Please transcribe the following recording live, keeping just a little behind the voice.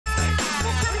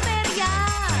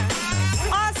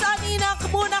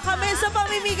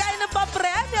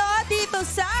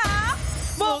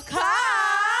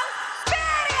Mukhang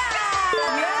Perya!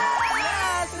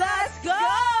 Yes! Let's go!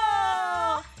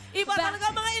 Iba talaga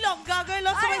mga Ilongga. Girl,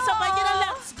 sabay-sabay nyo na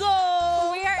let's go!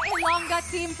 We are Ilongga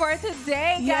team for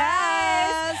today, guys!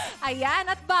 Yes! Ayan,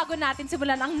 at bago natin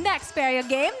simulan ang next Perya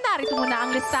game, narito muna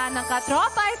ang listahan ng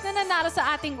KatroPIEs na nanalo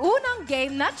sa ating unang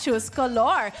game na Choose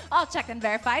Color. All checked and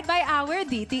verified by our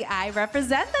DTI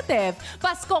representative.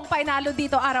 Paskong PIEnalo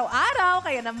dito araw-araw,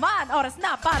 kaya naman, oras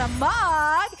na para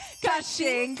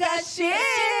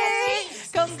mag-kashing-kashing!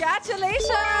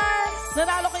 Congratulations!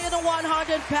 Nanalo kayo ng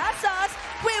 100 pesos.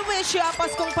 We wish you a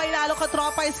Paskong PIEnalo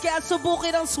KatroPIEs, kaya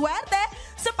subukin ang swerte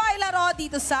sa Maglaro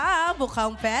dito sa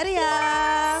Mukhang Perya.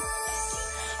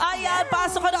 Ayan,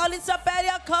 pasok ka na ulit sa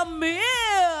Perya, Camille!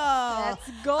 Let's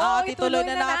go! At ituloy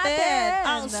na natin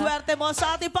ang swerte mo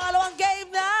sa ating pangalawang game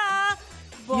na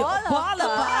Bola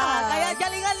Pa! Kaya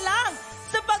galingan lang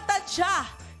sa pagtansya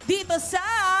dito sa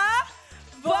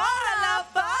Bola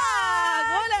Pa!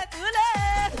 Ulit!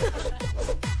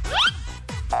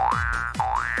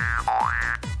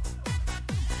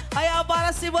 Kaya para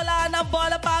simulan ng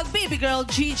bola pag baby girl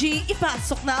Gigi,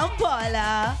 ipasok na ang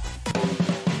bola.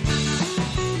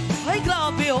 Ay,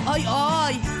 grabe oh.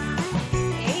 Ay.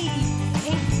 Hey.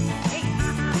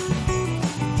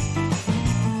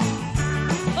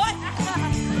 Ay!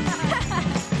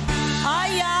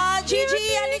 Ayan, Gigi,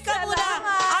 halika muna.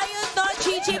 Ayun no,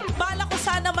 Gigi, bala ko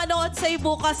sana manood sa'yo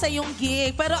bukas sa iyong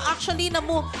gig. Pero actually,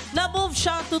 na-move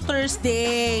siya to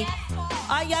Thursday.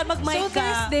 Ayan, mag-mic So, ka.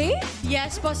 Thursday?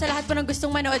 Yes po, sa lahat po ng gustong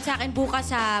manood sa akin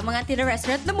bukas sa mga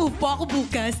tira-restaurant, na-move po ako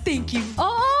bukas. Thank you.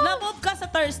 Oo. Na-move ka sa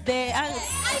Thursday. Ay,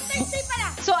 Thursday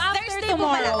pala. So, after Thursday po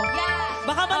pala. tomorrow. Yeah.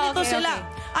 Baka malito Okay, sila.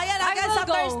 okay. Ayan, I agad will sa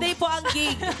go. Thursday po ang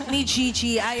gig ni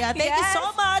Gigi. Ayan, thank you Yes.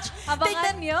 so much.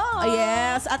 Abangan nyo.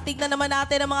 Yes, at tignan naman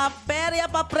natin ang mga Perya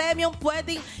pa premium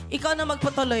pwedeng ikaw na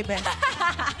magpatuloy, Ben.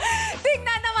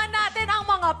 Tingnan naman natin ang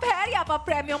mga Perya pa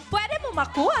premium pwede mo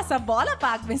makuha sa bola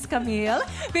pag, Miss Camille.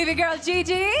 Baby girl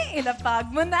Gigi,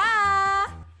 ilapag mo na!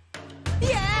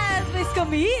 Yes, Miss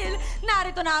Camille!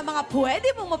 Narito na ang mga pwede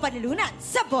mong mapanilunan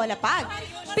sa bola pag.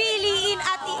 Piliin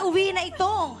at iuwi na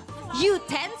itong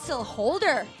utensil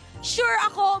holder. Sure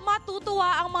ako,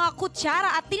 matutuwa ang mga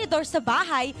kutsara at tinidor sa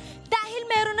bahay dahil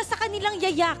meron na sa kanilang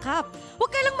yayakap.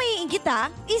 Huwag ka lang maiinggit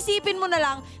ha. Isipin mo na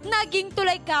lang, naging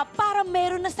tulay ka para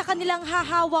meron na sa kanilang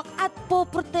hahawak at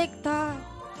poprotekta.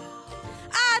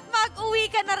 At mag-uwi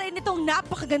ka na rin itong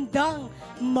napakagandang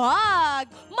mug.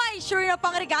 May sure na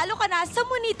pang regalo ka na sa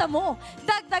monita mo.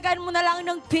 Dagdagan mo na lang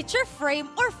ng picture frame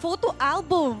or photo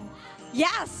album.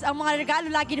 Yes, ang mga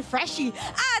regalo lagi ni Freshie.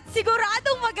 At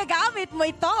siguradong magagamit mo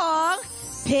itong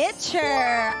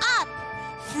pitcher at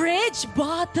fridge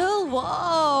bottle.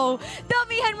 Wow!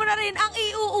 Damihan mo na rin ang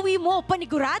iuuwi mo.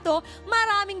 Panigurado,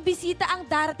 maraming bisita ang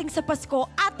darating sa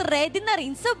Pasko at ready na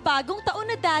rin sa bagong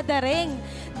taon na dadating.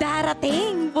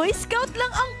 Boy Scout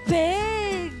lang ang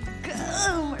bag.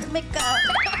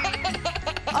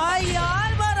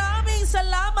 Ayan, maraming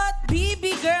salamat,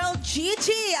 baby girl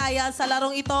Gigi. Ayan, sa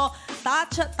larong ito,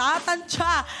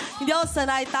 tatansya. Hindi ako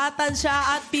sanay,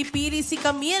 tatansya at pipili si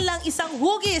Camille ng isang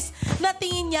hugis na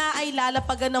tingin niya ay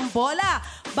lalapagan ng bola.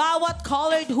 Bawat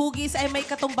colored hugis ay may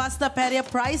katumbas na Perya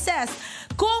prizes.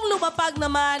 Kung lumapag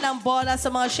naman ang bola sa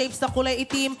mga shapes na kulay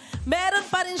itim, meron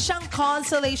pa rin siyang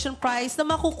consolation prize na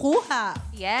makukuha.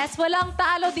 Yes, walang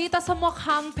talo dito sa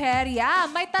Mukhang Perya.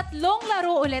 May 3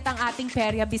 laro ulit ang ating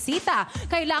Perya bisita.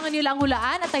 Kailangan niyo lang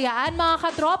hulaan at tayaan mga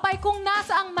KatroPIE kung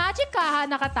nasa ang magic kaha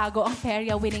nakatago ang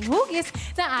Perya winning hugis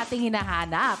na ating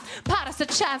hinahanap. Para sa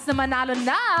chance na manalo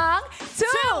ng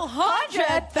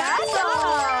 200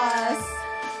 pesos!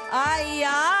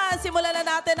 Ayan, simulan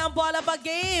na natin ang bola pa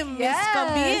game, Miss Yes.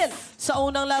 Camille. Sa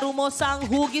unang laro mo, sang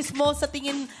hugis mo sa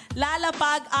tingin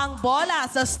lalapag ang bola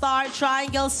sa star,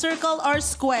 triangle, circle, or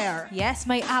square? Yes,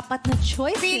 may 4 na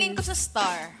choices. Feeling ko sa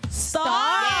star.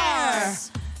 Star!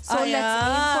 Yes. So let's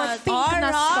aim for pink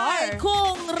na star. Alright,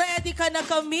 kung ready ka na,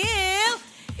 Camille,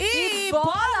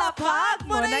 ibolapag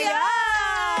mo na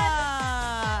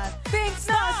yan! Pink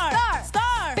na star!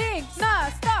 Star! Pink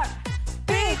na star!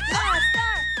 Pink na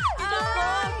star! Ito po,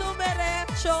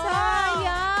 dumiretso!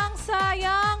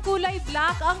 Sayang. Kulay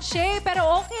black ang shape.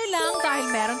 Pero okay lang dahil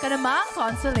meron ka namang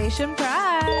consolation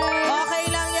prize. Okay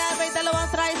lang yan. May 2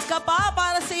 tries ka pa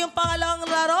para sa iyong pangalawang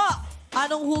laro.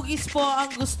 Anong hugis po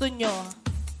ang gusto nyo?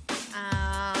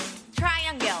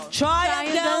 Triangle.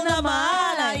 Triangle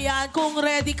naman. Ayan, kung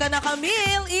ready ka na,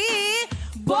 Camille,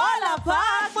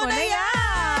 ibolapag mo na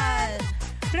yan!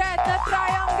 Red na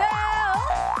triangle!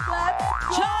 Let's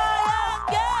go!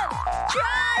 Triangle!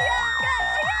 Triangle!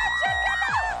 Ayan, dyan ka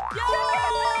lang!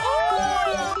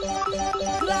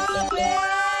 Grabe!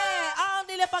 Ang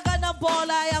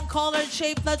colored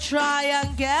shape na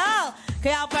triangle.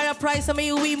 Kaya para prize na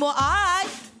may uwi mo ay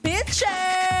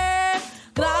picture!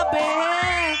 Grabe!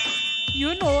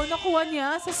 Yun nakuha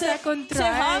niya sa second try. Si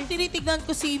Ham, tinitignan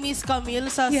ko si Miss Camille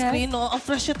sa screen, no? Ang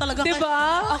fresh niya talaga.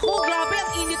 Diba? Ako, grabe,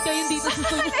 ang init ngayon dito sa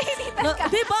studio.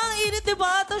 Diba, ang init,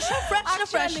 diba? Tapos siya fresh na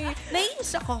fresh.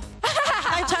 Nainis ako.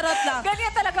 Ay, charot lang.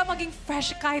 Ganyan talaga maging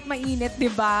fresh kahit mainit,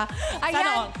 diba?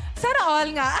 Ayan. Sana all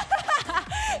nga.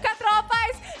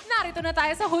 KatroPIEs, narito na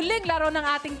tayo sa huling laro ng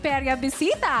ating Perya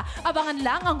bisita. Abangan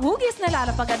lang ang hugis na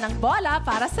lalapagan ng bola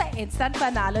para sa instant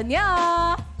panalo niya.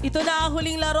 Ito na ang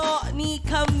huling laro ni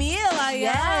Camille.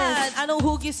 Ayan. Yes. Anong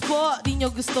hugis po di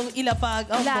nyo gustong ilapag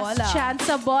ang bola? Last chance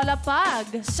sa bola pag.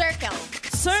 Circle.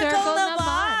 Circle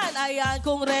naman. Ayan,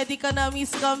 kung ready ka na, Miss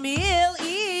Camille,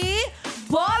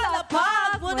 bola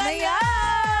pag mo na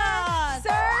yan!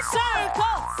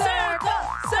 Circle! Circle!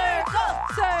 Circle!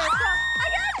 Circle!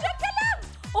 Ayan, dyan ka lang!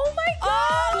 Oh my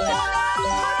God!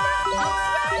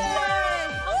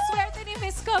 Ang swerte ni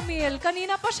Miss Camille.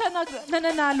 Kanina pa siya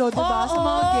nananalo, diba? Sa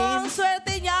mga games. Ang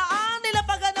swerte niya. Ang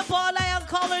nilapagan na bola ay ang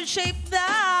color shape na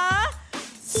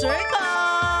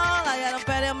circle. Ayan, ang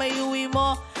pera may uwi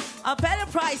mo. Ang pera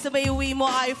prize na may uwi mo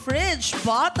ay fridge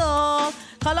bottle.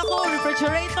 Kala ko,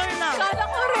 refrigerator na. Kala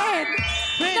ko rin.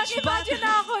 Nag-imagine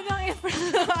na ako ng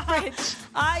fridge.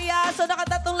 Ayan, so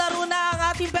nakatatlong laro na ang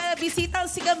ating pera bisitang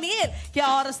si Camille.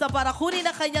 Kaya oras na para kunin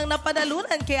ang kanyang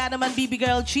napanalunan. Kaya naman, Baby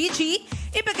Girl Gigi,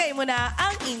 ibigay mo na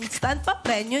ang instant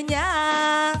pa-premyo niya.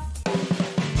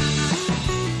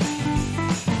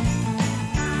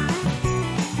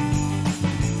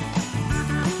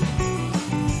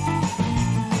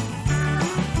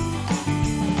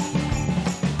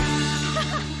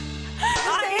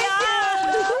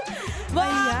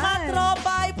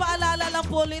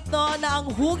 Ulit na ang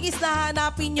hugis na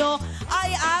hanapin nyo ay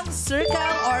ang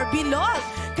circle or bilog.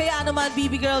 Kaya naman,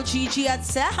 Baby Girl Gigi at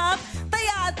Seham,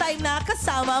 tayaan tayo na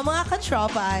kasama ang mga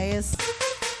KatroPIEs.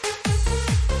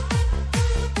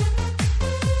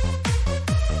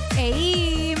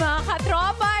 Hey, mga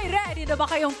KatroPIE, ready na ba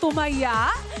kayong tumaya?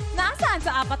 Nasaan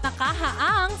sa apat na kaha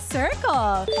ang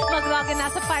circle? Mag-login na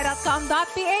sa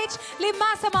piratecomm.ph.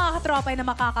 5 sa mga KatroPIE na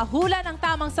makakahula ng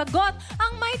tamang sagot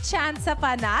ang may chance sa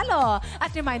panalo.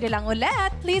 At reminder lang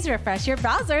ulit, please refresh your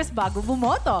browsers bago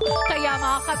bumoto. Kaya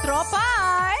mga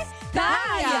KatroPIE,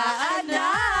 tayaan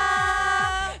na!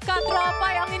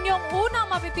 KatroPIE, ang inyong unang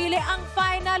mapipili ang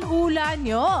final hula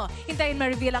nyo. Hintayin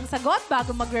ma-reveal ang sagot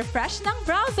bago mag-refresh ng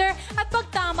browser at pag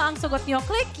tama ang sagot nyo,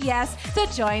 click yes to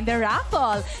join the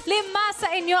raffle. 5 sa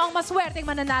inyo ang maswerteng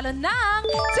mananalo ng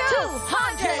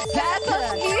 200 pesos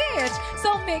each.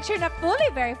 So make sure na fully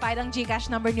verified ang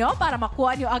GCash number nyo para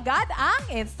makuha nyo agad ang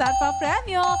instant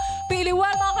pa-premyo. Pili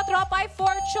well mga KatroPIE,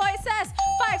 4 choices.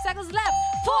 5 seconds left.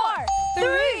 4,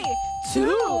 3, 2,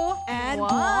 and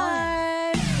 1.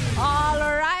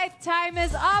 Alright, time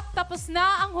is up. Tapos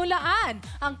na ang hulaan.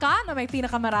 Ang kaha na may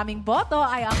pinakamaraming boto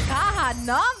ay ang kaha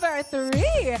number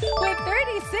 3 with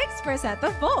 36%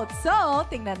 of votes. So,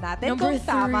 tingnan natin kung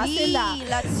tama sila.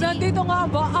 Let's see. Nandito nga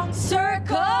ba ang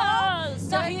circle?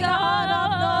 Sa hinahanap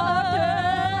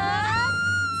natin.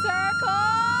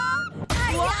 Circle?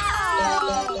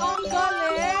 Wow! Ang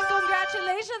galing!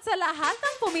 Congratulations sa lahat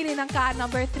ng pumili ng kaha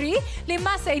number 3. 5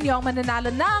 sa inyo ang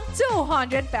mananalo ng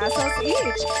 200 pesos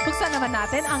each. Buksan naman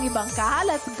natin ang ibang kaha.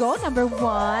 Let's go. Number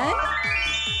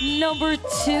 1. Number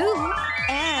 2.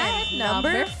 And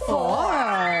number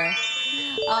 4.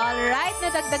 Alright,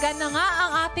 nadagdagan na nga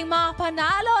ang ating mga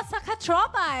panalo sa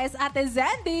KatroPIEs. Ate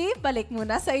Zendy, balik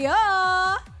muna sa'yo.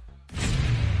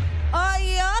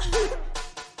 Ayan!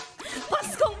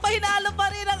 Paskong pahinalo pa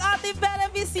rin ang ating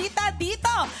pera bisita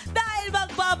dito dahil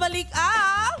magbabalik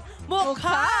ang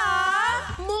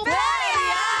Mukhang